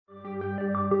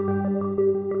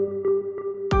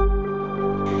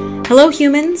Hello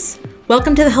humans,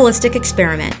 welcome to the Holistic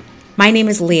Experiment. My name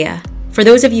is Leah. For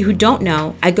those of you who don't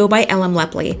know, I go by Ellen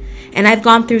Lepley, and I've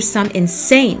gone through some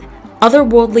insane,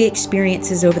 otherworldly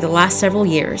experiences over the last several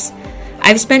years.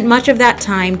 I've spent much of that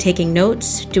time taking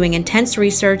notes, doing intense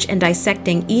research, and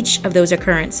dissecting each of those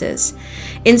occurrences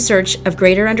in search of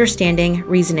greater understanding,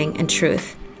 reasoning, and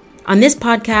truth. On this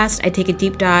podcast, I take a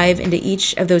deep dive into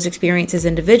each of those experiences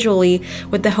individually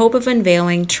with the hope of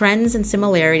unveiling trends and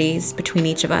similarities between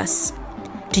each of us.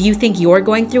 Do you think you're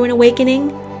going through an awakening?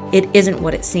 It isn't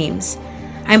what it seems.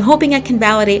 I'm hoping I can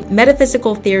validate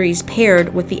metaphysical theories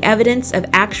paired with the evidence of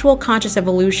actual conscious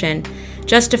evolution,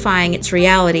 justifying its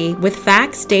reality with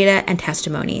facts, data, and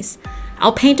testimonies.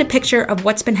 I'll paint a picture of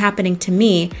what's been happening to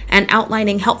me and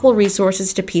outlining helpful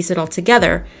resources to piece it all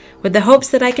together, with the hopes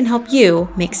that I can help you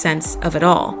make sense of it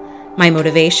all. My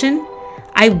motivation?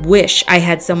 I wish I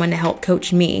had someone to help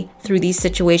coach me through these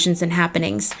situations and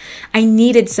happenings. I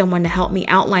needed someone to help me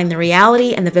outline the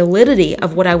reality and the validity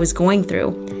of what I was going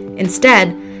through.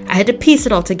 Instead, I had to piece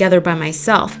it all together by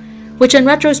myself, which in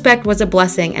retrospect was a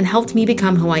blessing and helped me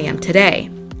become who I am today.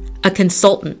 A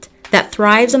consultant that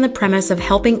thrives on the premise of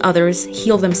helping others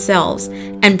heal themselves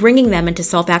and bringing them into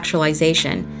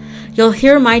self-actualization. You'll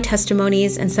hear my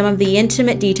testimonies and some of the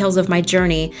intimate details of my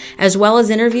journey, as well as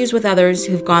interviews with others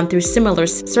who've gone through similar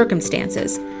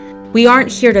circumstances. We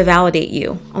aren't here to validate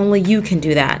you, only you can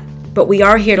do that. But we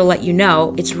are here to let you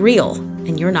know it's real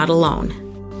and you're not alone.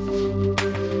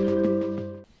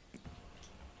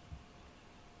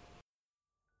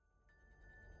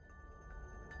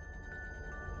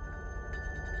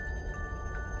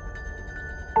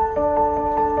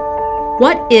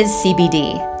 What is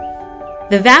CBD?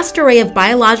 The vast array of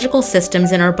biological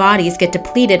systems in our bodies get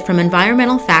depleted from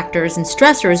environmental factors and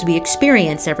stressors we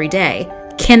experience every day.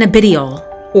 Cannabidiol,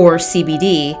 or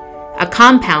CBD, a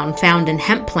compound found in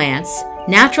hemp plants,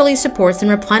 naturally supports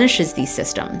and replenishes these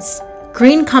systems.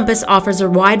 Green Compass offers a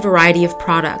wide variety of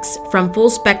products, from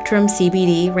full-spectrum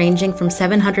CBD ranging from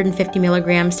 750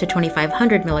 milligrams to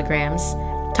 2,500 milligrams,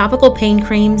 topical pain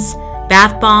creams,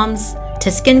 bath bombs, to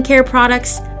skincare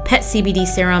products, pet CBD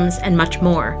serums, and much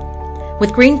more.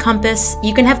 With Green Compass,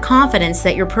 you can have confidence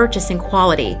that you're purchasing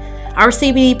quality. Our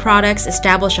CBD products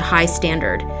establish a high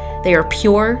standard. They are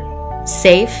pure,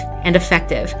 safe, and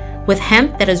effective, with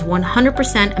hemp that is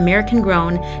 100% American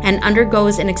grown and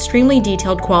undergoes an extremely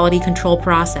detailed quality control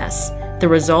process. The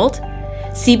result?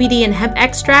 CBD and hemp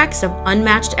extracts of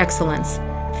unmatched excellence,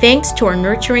 thanks to our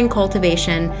nurturing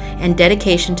cultivation and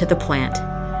dedication to the plant.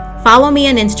 Follow me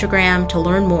on Instagram to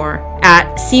learn more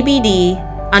at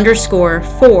CBD_4_NWA.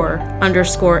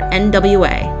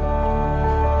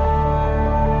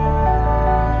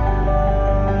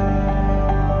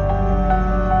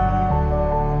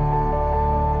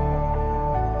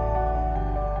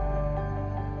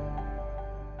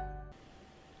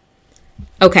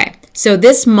 Okay, so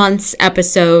this month's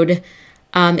episode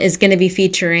is going to be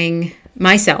featuring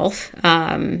myself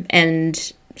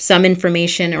and some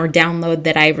information or download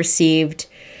that I received,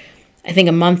 I think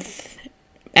 2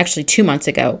 months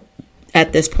ago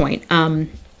at this point. I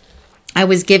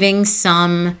was giving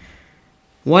some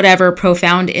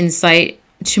profound insight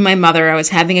to my mother. I was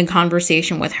having a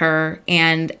conversation with her,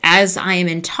 and as I am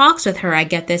in talks with her, I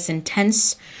get this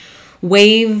intense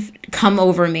wave come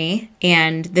over me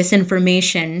and this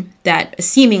information that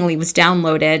seemingly was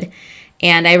downloaded.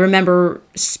 And I remember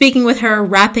speaking with her,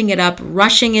 wrapping it up,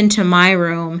 rushing into my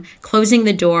room, closing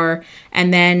the door,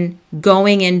 and then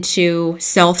going into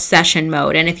self-session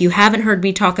mode. And if you haven't heard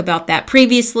me talk about that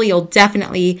previously, you'll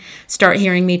definitely start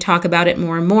hearing me talk about it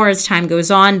more and more as time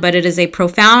goes on. But it is a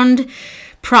profound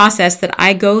process that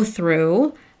I go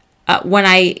through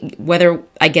whether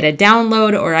I get a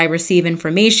download or I receive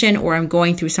information or I'm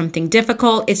going through something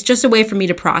difficult. It's just a way for me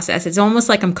to process. It's almost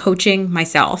like I'm coaching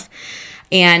myself.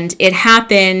 And it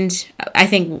happened, I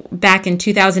think, back in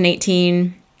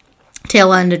 2018,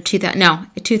 tail end of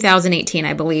 2018,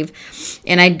 I believe.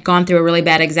 And I'd gone through a really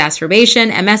bad exacerbation,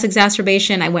 MS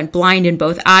exacerbation. I went blind in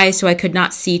both eyes, so I could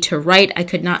not see to write. I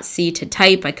could not see to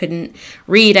type. I couldn't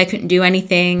read. I couldn't do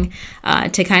anything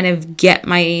to kind of get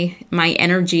my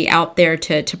energy out there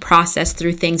to process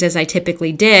through things as I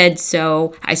typically did.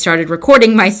 So I started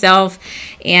recording myself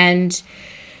and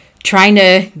trying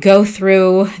to go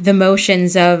through the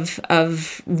motions of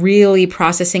really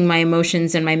processing my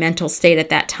emotions and my mental state at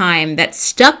that time. That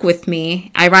stuck with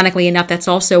me. Ironically enough, that's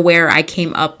also where I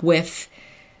came up with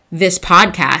this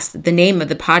podcast, the name of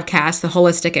the podcast, The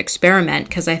Holistic Experiment,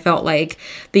 because I felt like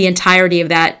the entirety of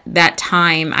that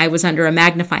time I was under a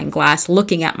magnifying glass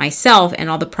looking at myself and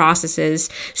all the processes,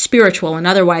 spiritual and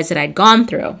otherwise, that I'd gone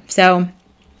through. So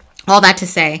All that to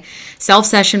say, Self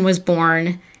Session was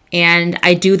born, and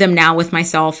I do them now with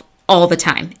myself all the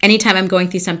time. Anytime I'm going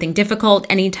through something difficult,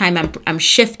 anytime I'm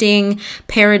shifting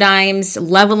paradigms,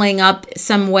 leveling up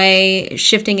some way,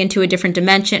 shifting into a different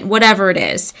dimension, whatever it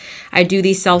is, I do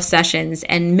these self sessions.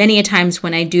 And many a times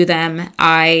when I do them,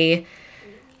 I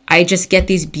just get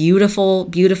these beautiful,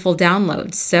 beautiful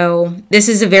downloads. So this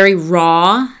is a very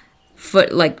raw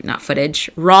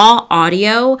raw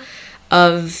audio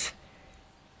of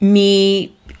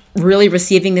me really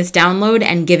receiving this download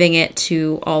and giving it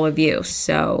to all of you.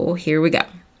 So here we go.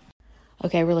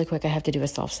 Okay, really quick, I have to do a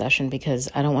self session because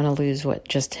I don't want to lose what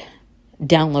just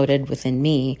downloaded within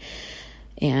me.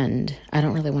 And I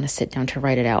don't really want to sit down to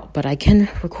write it out, but I can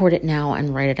record it now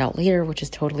and write it out later, which is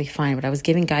totally fine. But I was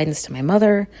giving guidance to my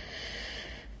mother,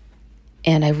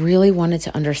 and I really wanted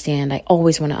to understand, I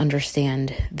always want to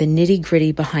understand the nitty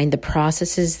gritty behind the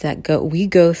processes that we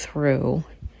go through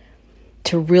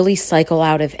to really cycle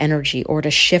out of energy or to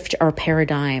shift our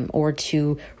paradigm or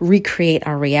to recreate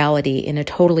our reality in a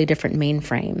totally different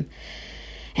mainframe.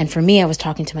 And for me, I was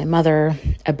talking to my mother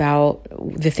about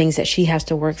the things that she has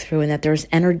to work through and that there's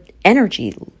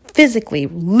energy physically,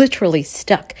 literally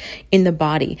stuck in the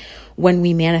body when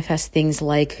we manifest things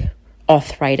like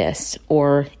arthritis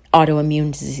or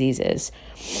autoimmune diseases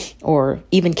or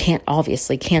even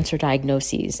obviously cancer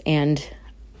diagnoses and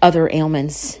other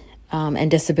ailments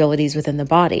and disabilities within the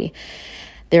body.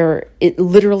 It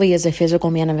literally is a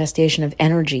physical manifestation of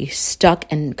energy stuck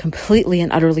and completely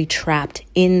and utterly trapped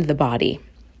in the body.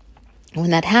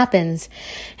 When that happens,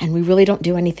 and we really don't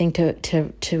do anything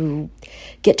to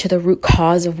get to the root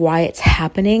cause of why it's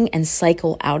happening and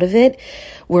cycle out of it,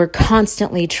 we're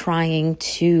constantly trying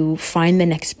to find the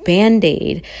next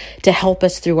Band-Aid to help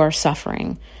us through our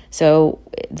suffering. So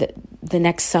the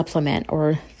next supplement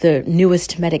or the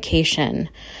newest medication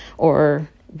or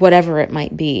whatever it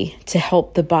might be to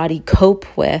help the body cope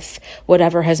with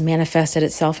whatever has manifested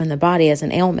itself in the body as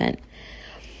an ailment.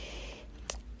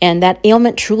 And that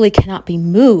ailment truly cannot be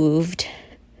moved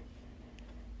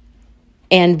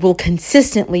and will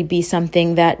consistently be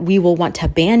something that we will want to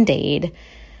Band-Aid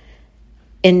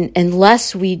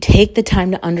unless we take the time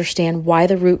to understand why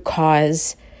the root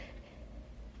cause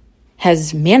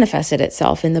has manifested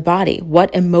itself in the body.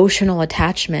 What emotional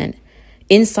attachment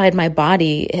inside my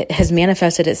body has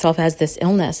manifested itself as this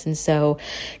illness. And so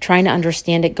trying to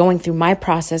understand it, going through my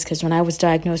process, because when I was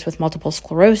diagnosed with multiple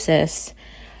sclerosis,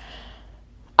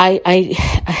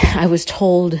 I was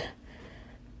told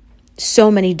so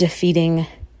many defeating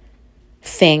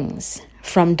things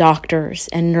from doctors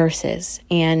and nurses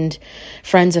and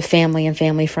friends of family and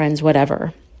family friends,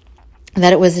 whatever,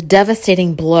 that it was a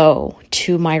devastating blow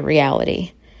to my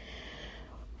reality.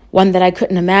 One that I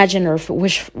couldn't imagine or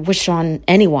wish on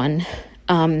anyone.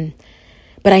 But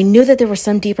I knew that there was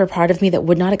some deeper part of me that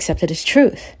would not accept it as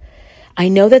truth. I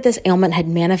know that this ailment had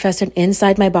manifested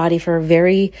inside my body for a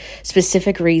very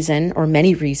specific reason or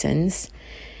many reasons.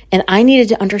 And I needed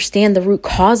to understand the root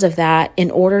cause of that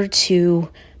in order to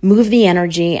move the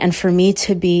energy and for me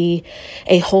to be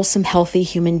a wholesome, healthy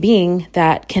human being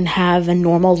that can have a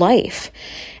normal life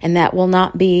and that will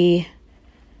not be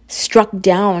struck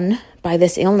down by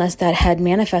this illness that had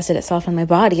manifested itself in my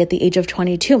body at the age of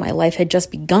 22. My life had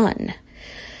just begun.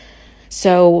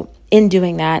 So in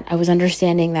doing that, I was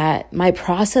understanding that my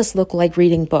process looked like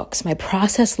reading books. My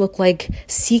process looked like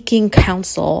seeking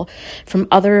counsel from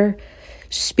other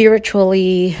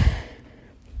spiritually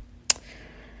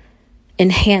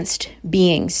enhanced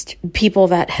beings, people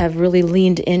that have really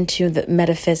leaned into the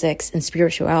metaphysics and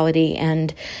spirituality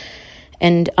and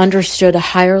understood a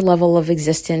higher level of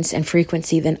existence and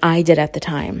frequency than I did at the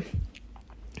time.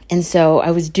 And so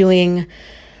I was doing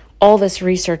all this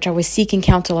research. I was seeking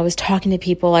counsel. I was talking to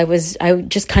people. I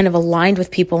just kind of aligned with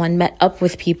people and met up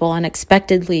with people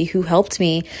unexpectedly who helped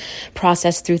me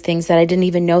process through things that I didn't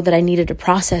even know that I needed to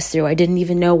process through. I didn't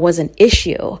even know was an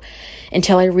issue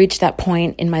until I reached that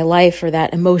point in my life where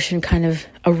that emotion kind of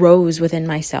arose within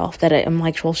myself that I'm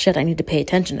like, well, shit, I need to pay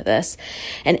attention to this.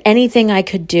 And anything I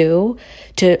could do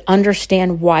to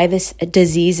understand why this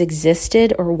disease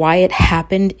existed or why it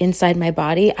happened inside my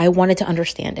body, I wanted to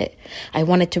understand it. I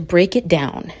wanted to break it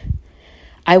down.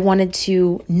 I wanted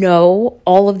to know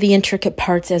all of the intricate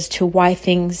parts as to why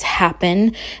things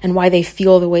happen and why they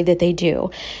feel the way that they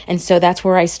do. And so that's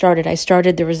where I started.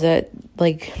 There was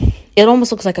it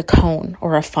almost looks like a cone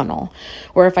or a funnel,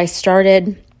 where if I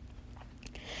started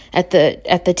at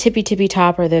the tippy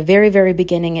top or the very, very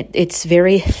beginning, it's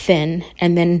very thin.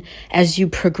 And then as you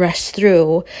progress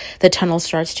through, the tunnel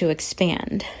starts to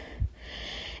expand.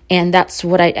 And that's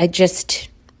what I just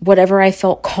whatever I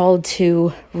felt called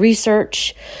to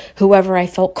research, whoever I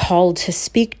felt called to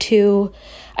speak to,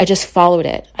 I just followed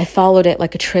it. I followed it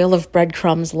like a trail of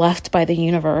breadcrumbs left by the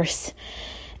universe.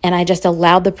 And I just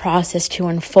allowed the process to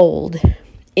unfold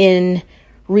in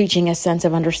reaching a sense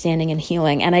of understanding and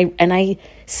healing. And I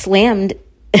slammed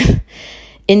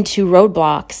into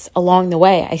roadblocks along the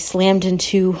way. I slammed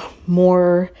into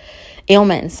more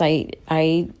ailments.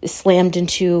 I slammed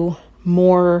into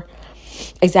more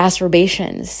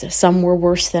exacerbations. Some were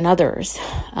worse than others.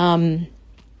 And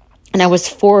I was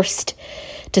forced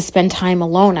to spend time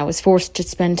alone. I was forced to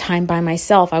spend time by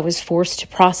myself. I was forced to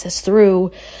process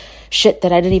through shit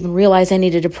that I didn't even realize I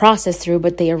needed to process through,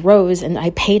 but they arose, and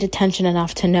I paid attention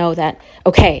enough to know that,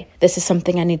 okay, this is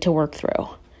something I need to work through.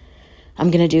 I'm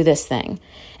going to do this thing.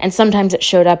 And sometimes it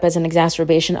showed up as an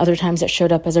exacerbation. Other times it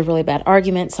showed up as a really bad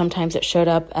argument. Sometimes it showed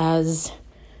up as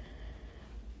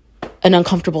an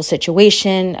uncomfortable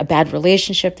situation, a bad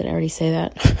relationship. Did I already say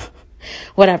that?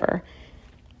 Whatever.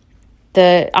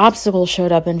 The obstacle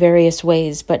showed up in various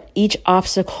ways, but each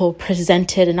obstacle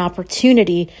presented an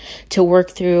opportunity to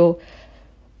work through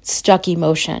stuck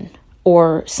emotion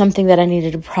or something that I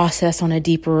needed to process on a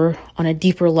deeper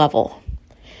level.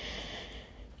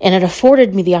 And it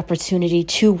afforded me the opportunity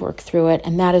to work through it.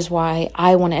 And that is why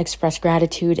I want to express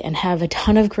gratitude and have a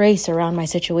ton of grace around my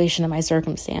situation and my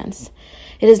circumstance.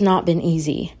 It has not been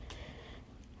easy.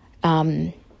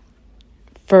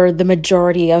 For the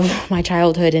majority of my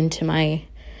childhood into my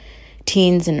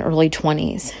teens and early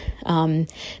 20s.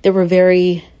 There were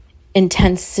very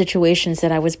intense situations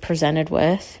that I was presented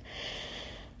with.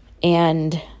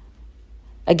 And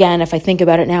again, if I think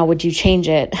about it now, would you change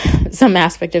it? Some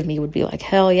aspect of me would be like,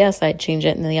 hell yes, I'd change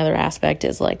it. And then the other aspect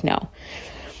is like, no.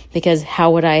 Because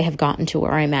how would I have gotten to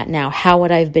where I'm at now? How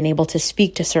would I have been able to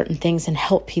speak to certain things and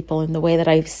help people in the way that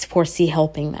I foresee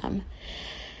helping them?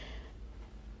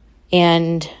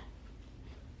 And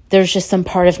there's just some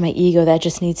part of my ego that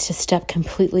just needs to step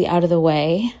completely out of the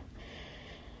way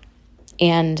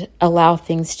and allow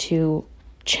things to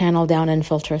channel down and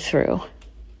filter through.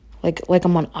 Like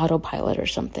I'm on autopilot or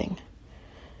something.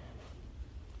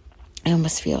 I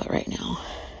almost feel it right now.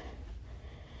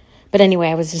 But anyway,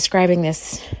 I was describing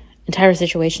this entire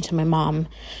situation to my mom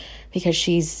because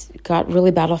she's got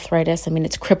really bad arthritis. I mean,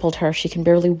 it's crippled her. She can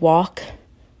barely walk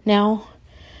now.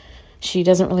 She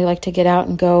doesn't really like to get out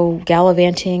and go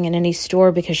gallivanting in any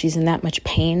store because she's in that much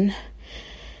pain.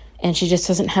 And she just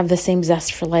doesn't have the same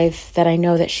zest for life that I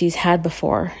know that she's had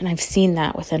before. And I've seen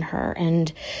that within her.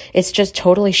 And it's just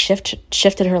totally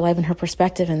shifted her life and her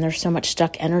perspective. And there's so much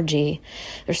stuck energy.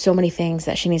 There's so many things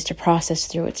that she needs to process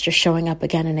through. It's just showing up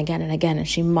again and again and again. And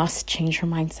she must change her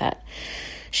mindset.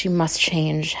 She must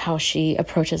change how she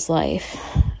approaches life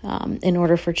in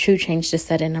order for true change to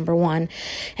set in, number one,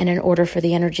 and in order for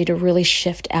the energy to really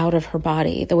shift out of her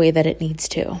body the way that it needs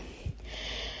to.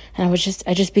 And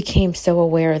I just became so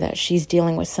aware that she's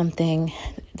dealing with something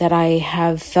that I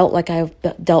have felt like I've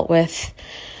dealt with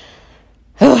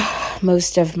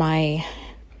most of my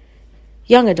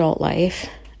young adult life.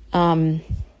 And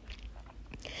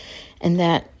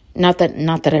that, not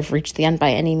that I've reached the end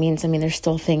by any means. I mean, there's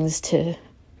still things to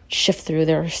shift through.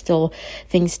 There are still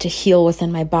things to heal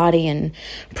within my body and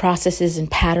processes and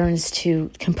patterns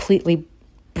to completely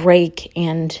break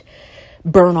and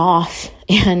burn off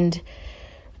and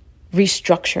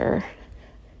restructure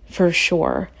for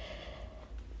sure.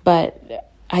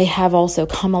 But I have also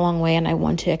come a long way, and I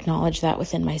want to acknowledge that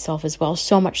within myself as well,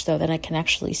 so much so that I can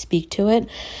actually speak to it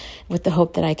with the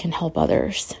hope that I can help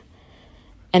others.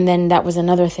 And then that was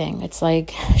another thing. It's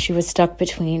like she was stuck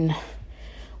between,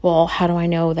 well, how do I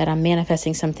know that I'm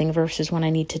manifesting something versus when I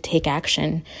need to take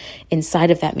action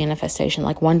inside of that manifestation?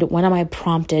 Like when am I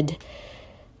prompted?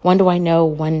 When do I know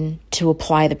when to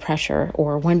apply the pressure,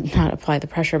 or when not apply the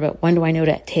pressure, but when do I know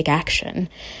to take action?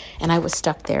 And I was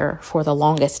stuck there for the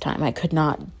longest time. I could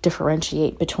not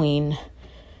differentiate between,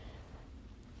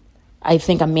 I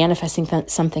think I'm manifesting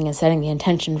something and setting the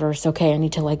intention versus, okay, I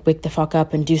need to like wake the fuck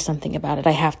up and do something about it.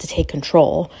 I have to take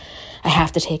control. I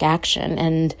have to take action.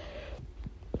 And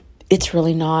it's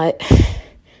really not,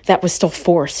 that was still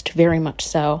forced, very much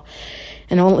so.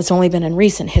 And it's only been in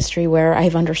recent history where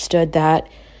I've understood that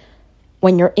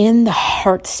when you're in the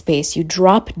heart space, you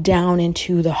drop down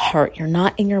into the heart. You're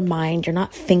not in your mind. You're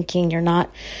not thinking. You're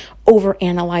not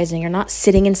overanalyzing. You're not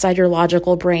sitting inside your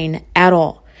logical brain at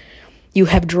all. You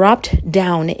have dropped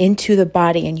down into the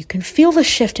body, and you can feel the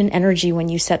shift in energy when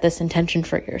you set this intention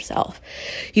for yourself.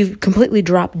 You've completely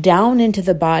dropped down into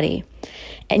the body,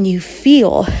 and you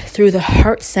feel through the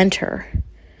heart center,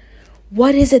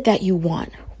 what is it that you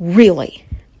want, really?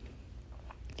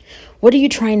 What are you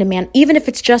trying to even if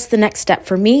it's just the next step?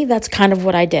 For me, that's kind of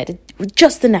what I did.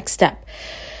 Just the next step.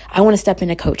 I want to step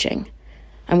into coaching.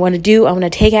 I want to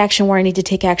take action where I need to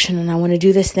take action, and I want to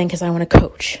do this thing because I want to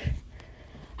coach.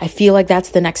 I feel like that's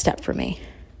the next step for me.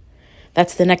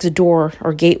 That's the next door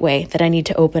or gateway that I need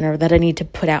to open or that I need to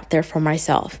put out there for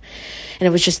myself. And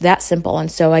it was just that simple. And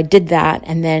so I did that,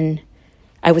 and then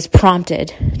I was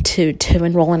prompted to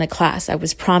enroll in a class. I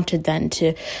was prompted then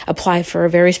to apply for a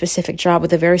very specific job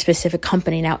with a very specific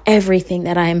company. Now, everything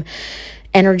that I'm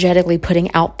energetically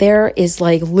putting out there is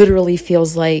like literally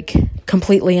feels like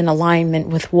completely in alignment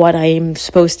with what I'm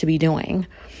supposed to be doing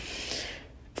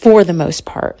for the most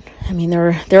part. I mean,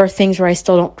 there are things where I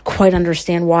still don't quite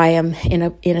understand why I'm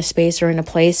in a space or in a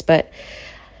place, but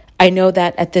I know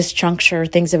that at this juncture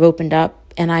things have opened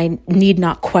up, and I need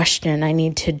not question. I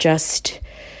need to just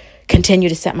continue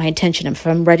to set my intention. If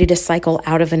I'm ready to cycle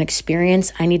out of an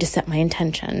experience, I need to set my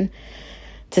intention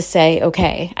to say,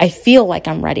 okay, I feel like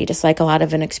I'm ready to cycle out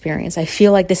of an experience. I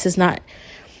feel like this is not,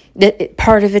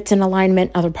 part of it's in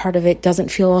alignment, other part of it doesn't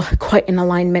feel quite in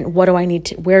alignment. Where do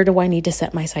I need to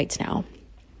set my sights now?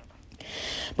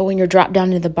 But when you're dropped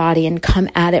down into the body and come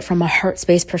at it from a heart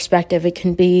space perspective, it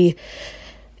can be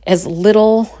as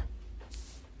little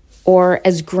or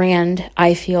as grand,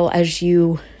 I feel, as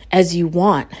you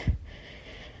want.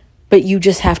 But you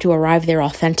just have to arrive there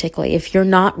authentically. If you're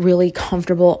not really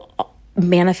comfortable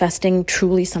manifesting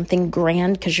truly something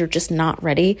grand because you're just not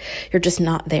ready, you're just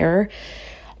not there,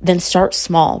 then start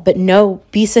small. But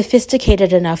be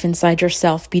sophisticated enough inside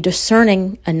yourself, be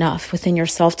discerning enough within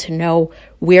yourself to know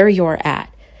where you're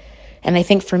at. And I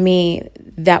think for me,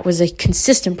 that was a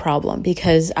consistent problem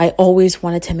because I always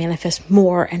wanted to manifest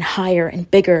more and higher and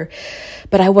bigger,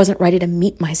 but I wasn't ready to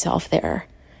meet myself there.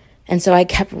 And so I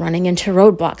kept running into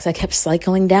roadblocks. I kept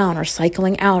cycling down or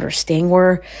cycling out or staying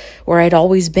where I'd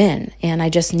always been. And I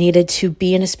just needed to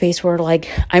be in a space where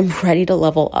I'm ready to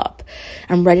level up.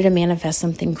 I'm ready to manifest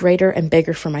something greater and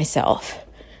bigger for myself.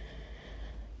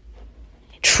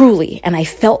 Truly. And I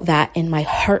felt that in my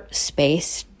heart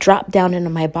space, dropped down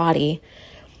into my body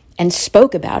and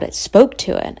spoke about it, spoke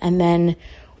to it. And then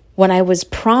when I was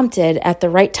prompted at the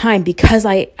right time, because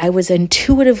I was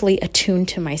intuitively attuned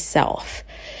to myself,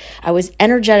 I was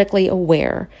energetically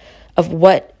aware of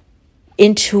what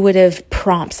intuitive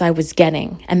prompts I was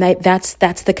getting. And that's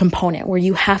the component where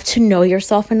you have to know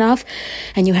yourself enough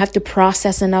and you have to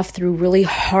process enough through really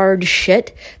hard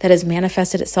shit that has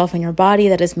manifested itself in your body,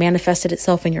 that has manifested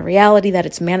itself in your reality, that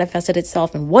it's manifested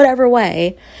itself in whatever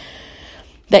way,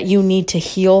 that you need to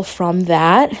heal from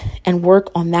that and work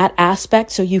on that aspect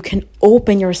so you can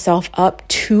open yourself up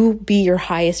to be your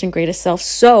highest and greatest self,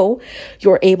 so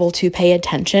you're able to pay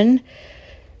attention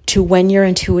to when you're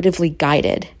intuitively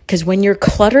guided. Because when you're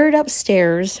cluttered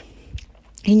upstairs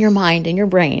in your mind, in your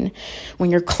brain, when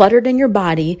you're cluttered in your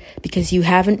body because you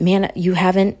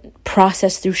haven't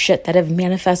processed through shit that have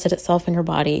manifested itself in your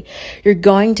body, you're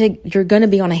going to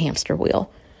be on a hamster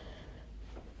wheel.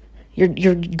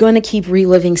 You're going to keep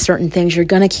reliving certain things. You're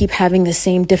going to keep having the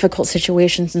same difficult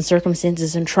situations and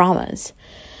circumstances and traumas.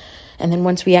 And then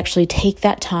once we actually take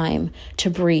that time to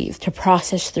breathe, to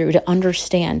process through, to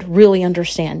understand, really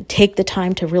understand, take the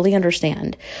time to really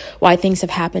understand why things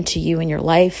have happened to you in your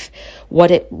life, what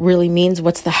it really means,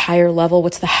 what's the higher level,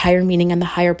 what's the higher meaning and the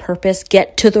higher purpose,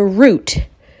 get to the root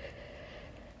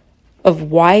of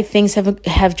why things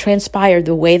have transpired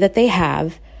the way that they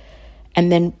have.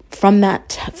 And then from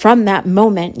that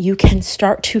moment, you can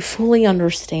start to fully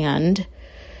understand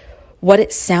what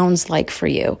it sounds like for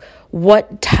you,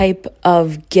 what type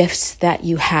of gifts that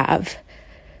you have,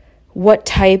 what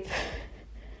type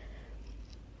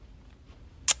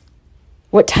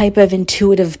of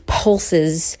intuitive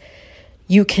pulses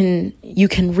you can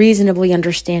reasonably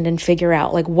understand and figure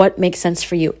out, like what makes sense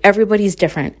for you. Everybody's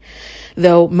different,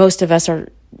 though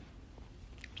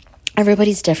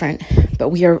everybody's different, but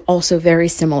we are also very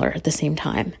similar at the same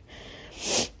time.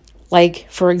 Like,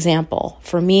 for example,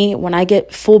 for me, when I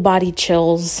get full body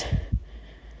chills,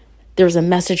 there's a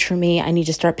message for me. I need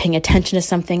to start paying attention to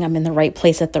something. I'm in the right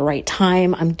place at the right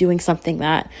time. I'm doing something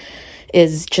that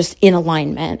is just in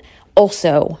alignment.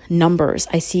 Also, numbers.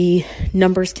 I see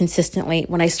numbers consistently.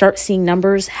 When I start seeing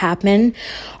numbers happen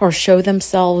or show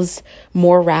themselves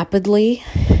more rapidly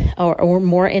or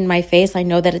more in my face, I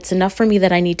know that it's enough for me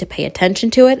that I need to pay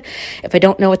attention to it. If I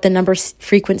don't know what the number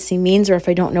frequency means, or if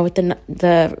I don't know what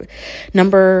the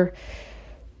number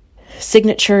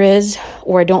signature is,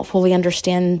 or I don't fully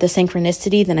understand the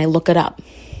synchronicity, then I look it up.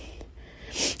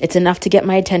 It's enough to get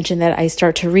my attention that I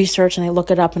start to research and I look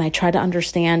it up and I try to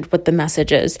understand what the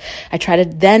message is. I try to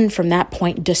then from that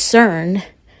point discern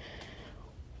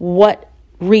what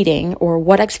reading or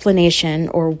what explanation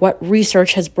or what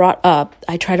research has brought up,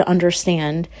 I try to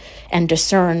understand and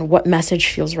discern what message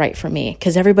feels right for me,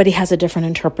 because everybody has a different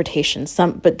interpretation.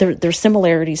 But there's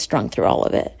similarities strung through all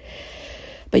of it.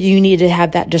 But you need to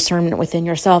have that discernment within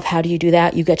yourself. How do you do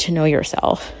that? You get to know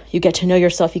yourself. You get to know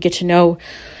yourself. You get to know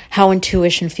how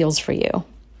intuition feels for you.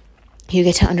 You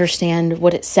get to understand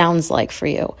what it sounds like for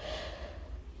you.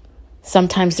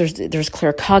 Sometimes there's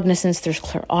claircognizance, there's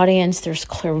clairaudience, there's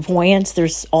clairvoyance,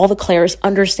 there's all the clairs.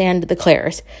 Understand the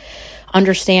clairs.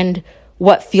 Understand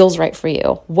what feels right for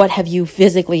you. What have you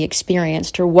physically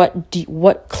experienced, or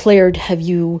what claired have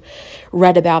you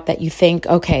read about that you think,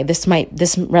 okay, this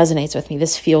resonates with me.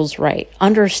 This feels right.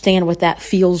 Understand what that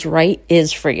feels right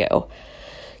is for you,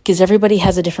 because everybody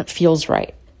has a different feels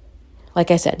right. Like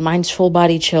I said, mine's full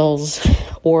body chills,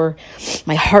 or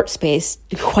my heart space,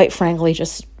 quite frankly,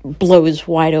 just blows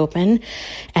wide open,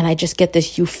 and I just get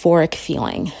this euphoric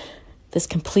feeling, this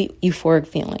complete euphoric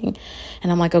feeling.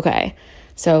 And I'm like, okay,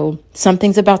 so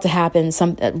something's about to happen,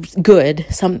 something's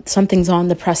on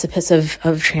the precipice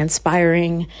of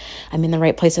transpiring. I'm in the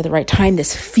right place at the right time.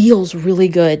 This feels really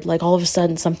good. Like all of a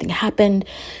sudden something happened,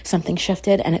 something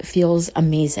shifted, and it feels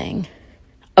amazing.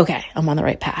 Okay, I'm on the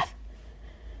right path.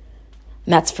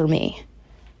 And that's for me.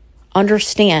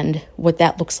 Understand what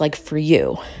that looks like for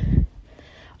you.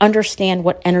 Understand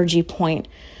what energy point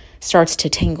starts to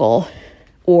tingle,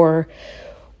 or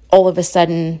all of a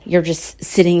sudden you're just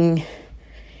sitting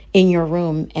in your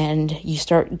room and you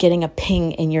start getting a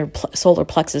ping in your solar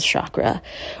plexus chakra,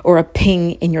 or a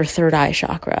ping in your third eye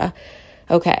chakra.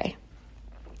 Okay.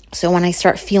 So when I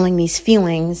start feeling these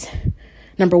feelings,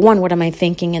 number one, what am I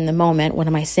thinking in the moment? What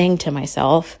am I saying to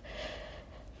myself?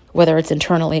 Whether it's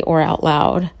internally or out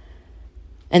loud.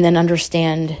 And then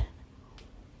understand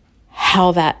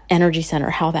how that energy center,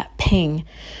 how that ping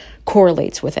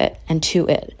correlates with it and to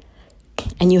it.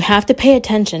 And you have to pay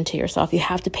attention to yourself. You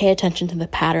have to pay attention to the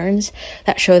patterns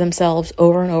that show themselves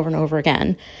over and over and over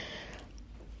again,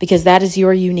 because that is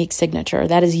your unique signature.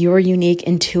 That is your unique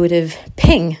intuitive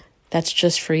ping that's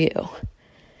just for you,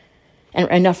 and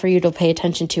enough for you to pay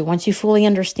attention to. Once you fully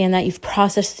understand that, you've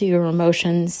processed through your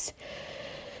emotions,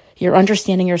 you're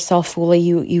understanding yourself fully,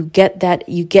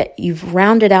 you've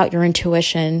rounded out your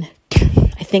intuition.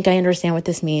 I think I understand what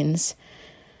this means.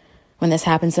 When this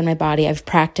happens in my body, I've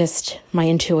practiced my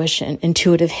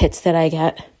intuitive hits that I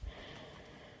get.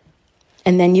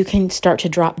 And then you can start to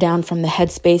drop down from the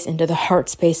head space into the heart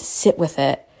space, sit with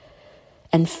it,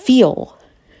 and feel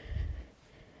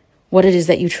what it is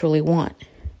that you truly want.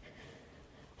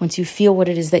 Once you feel what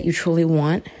it is that you truly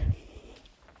want,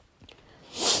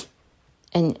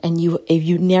 and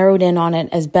you narrowed in on it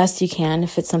as best you can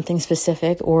if it's something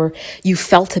specific, or you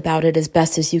felt about it as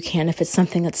best as you can if it's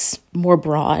something that's more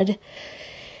broad,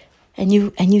 and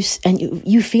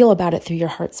you feel about it through your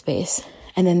heart space.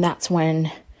 And then that's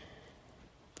when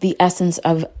the essence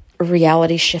of a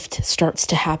reality shift starts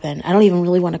to happen. I don't even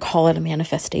really want to call it a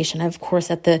manifestation. Of course,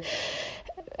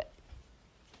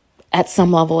 at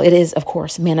some level, it is, of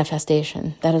course,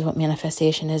 manifestation. That is what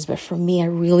manifestation is. But for me, I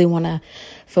really want to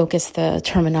focus the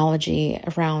terminology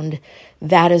around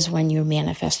that is when you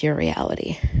manifest your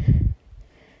reality.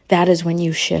 That is when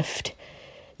you shift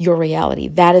your reality.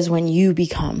 That is when you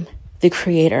become the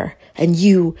creator and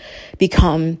you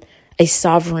become a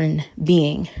sovereign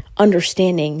being,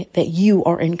 understanding that you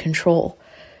are in control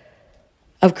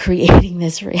of creating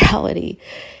this reality.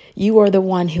 You are the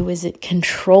one who is in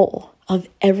control of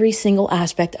every single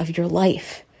aspect of your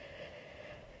life.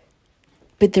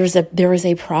 But there is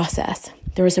a process.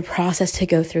 There is a process to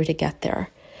go through to get there.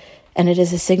 And it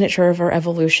is a signature of our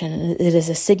evolution. It is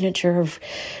a signature of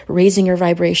raising your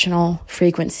vibrational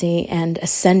frequency and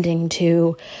ascending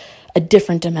to a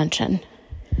different dimension.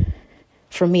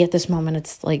 For me at this moment,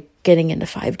 it's like getting into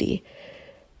 5D.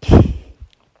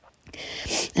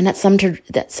 And at some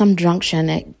junction,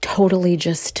 it totally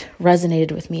just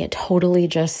resonated with me. It totally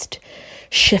just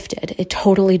shifted. It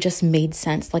totally just made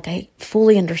sense. Like I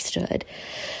fully understood.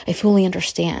 I fully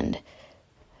understand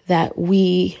that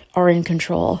we are in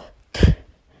control.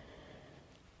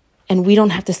 And we don't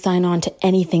have to sign on to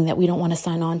anything that we don't want to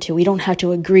sign on to. We don't have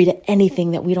to agree to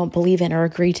anything that we don't believe in or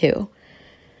agree to.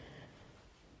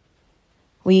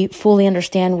 We fully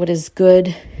understand what is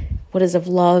good, what is of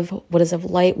love, what is of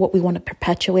light, what we want to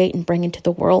perpetuate and bring into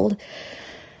the world,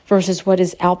 versus what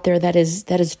is out there that is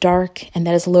dark and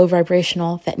that is low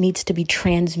vibrational, that needs to be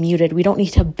transmuted. We don't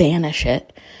need to banish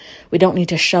it. We don't need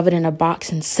to shove it in a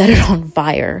box and set it on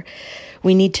fire.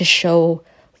 We need to show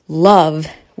love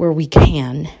where we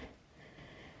can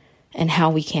and how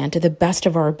we can to the best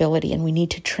of our ability. And we need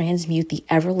to transmute the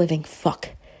ever-living fuck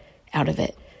out of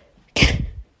it.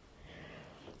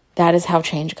 That is how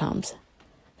change comes.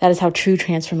 That is how true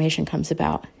transformation comes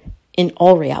about in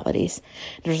all realities.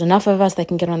 There's enough of us that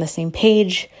can get on the same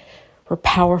page. We're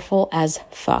powerful as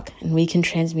fuck, and we can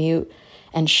transmute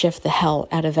and shift the hell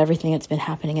out of everything that's been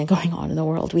happening and going on in the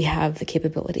world. We have the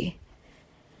capability.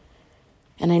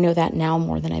 And I know that now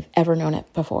more than I've ever known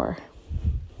it before.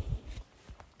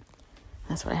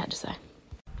 That's what I had to say.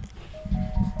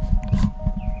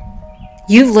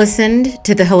 You've listened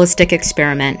to The Holistic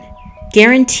Experiment.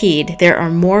 Guaranteed, there are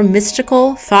more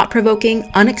mystical, thought-provoking,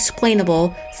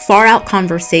 unexplainable, far-out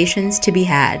conversations to be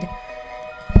had.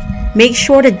 Make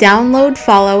sure to download,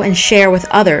 follow, and share with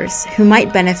others who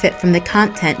might benefit from the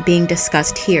content being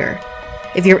discussed here.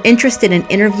 If you're interested in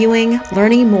interviewing,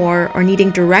 learning more, or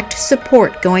needing direct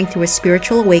support going through a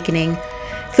spiritual awakening,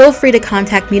 feel free to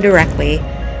contact me directly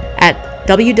at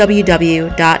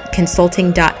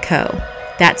www.consulting.co.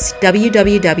 That's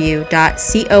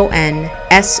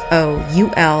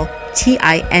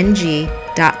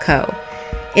www.consulting.co.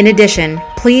 In addition,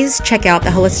 please check out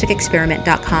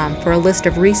theholisticexperiment.com for a list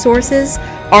of resources,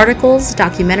 articles,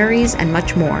 documentaries, and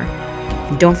much more.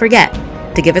 And don't forget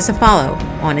to give us a follow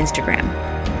on Instagram.